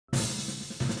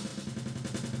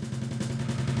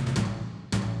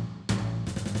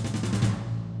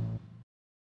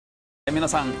皆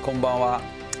さんこんばんは、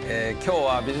今日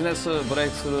はビジネスブレイ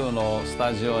クスルーのス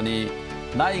タジオに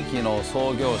ナイキの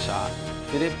創業者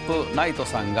フィリップ・ナイト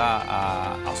さん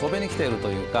が遊びに来ていると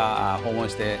いうか訪問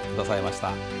してくださいまし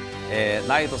た。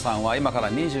ナイトさんは今から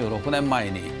26年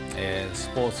前にス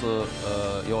ポー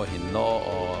ツ用品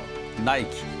のナイ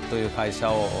キという会社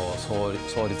を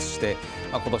創立して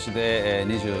今年で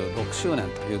26周年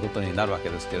ということになるわけ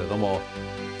ですけれども、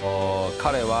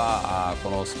彼はこ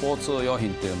のスポーツ用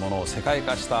品というものを世界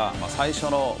化した最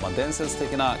初の伝説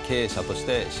的な経営者とし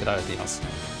て知られています。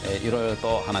いろいろ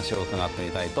と話を伺ってみ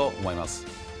たいと思います。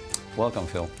Welcome,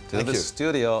 Phil, to the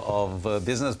studio of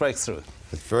Business Breakthrough.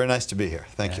 It's very nice to be here.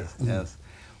 Thank you. Yes.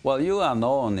 Well, you are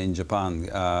known in Japan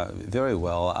very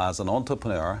well as an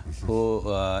entrepreneur who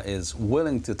is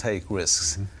willing to take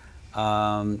risks.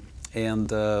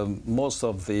 And most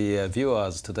of the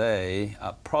viewers today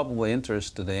are probably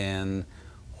interested in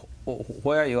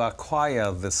where you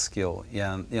acquire this skill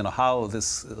and how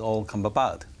this all come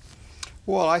about.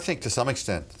 Well, I think to some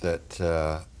extent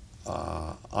that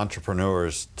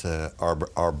entrepreneurs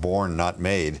are born, not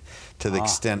made, to the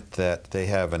extent that they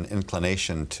have an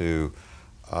inclination to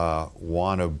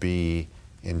want to be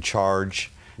in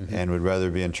charge and would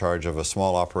rather be in charge of a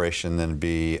small operation than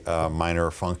be a minor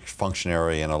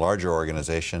functionary in a larger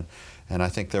organization. And I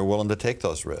think they're willing to take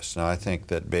those risks. Now, I think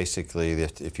that basically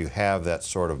if you have that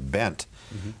sort of bent,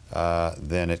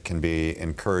 then it can be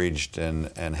encouraged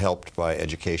and helped by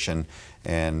education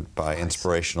and by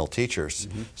inspirational teachers,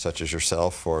 such as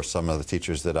yourself or some of the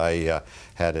teachers that I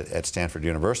had at Stanford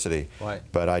University. Right.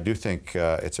 But I do think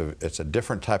it's a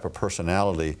different type of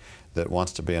personality that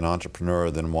wants to be an entrepreneur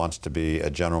than wants to be a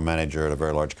general manager at a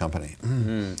very large company.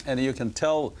 And you can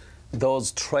tell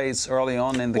those traits early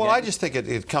on in the game? Well, I just think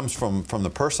it comes from the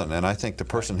person, and I think the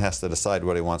person has to decide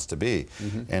what he wants to be.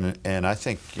 And I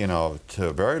think, to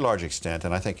a very large extent,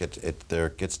 and I think there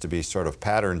gets to be sort of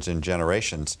patterns in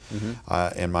generations.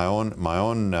 And my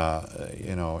own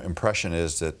impression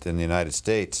is that in the United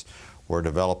States, we're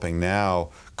developing now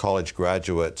college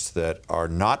graduates that are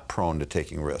not prone to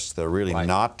taking risks. They're really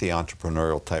not the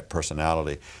entrepreneurial type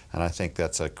personality. And I think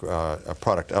that's a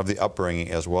product of the upbringing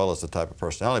as well as the type of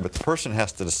personality. But the person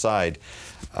has to decide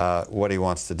what he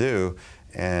wants to do.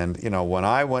 And when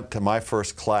I went to my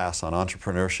first class on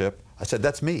entrepreneurship, I said,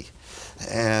 that's me.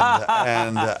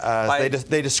 And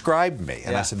they described me.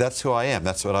 And I said, that's who I am.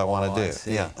 That's what I want to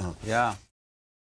do. Yeah.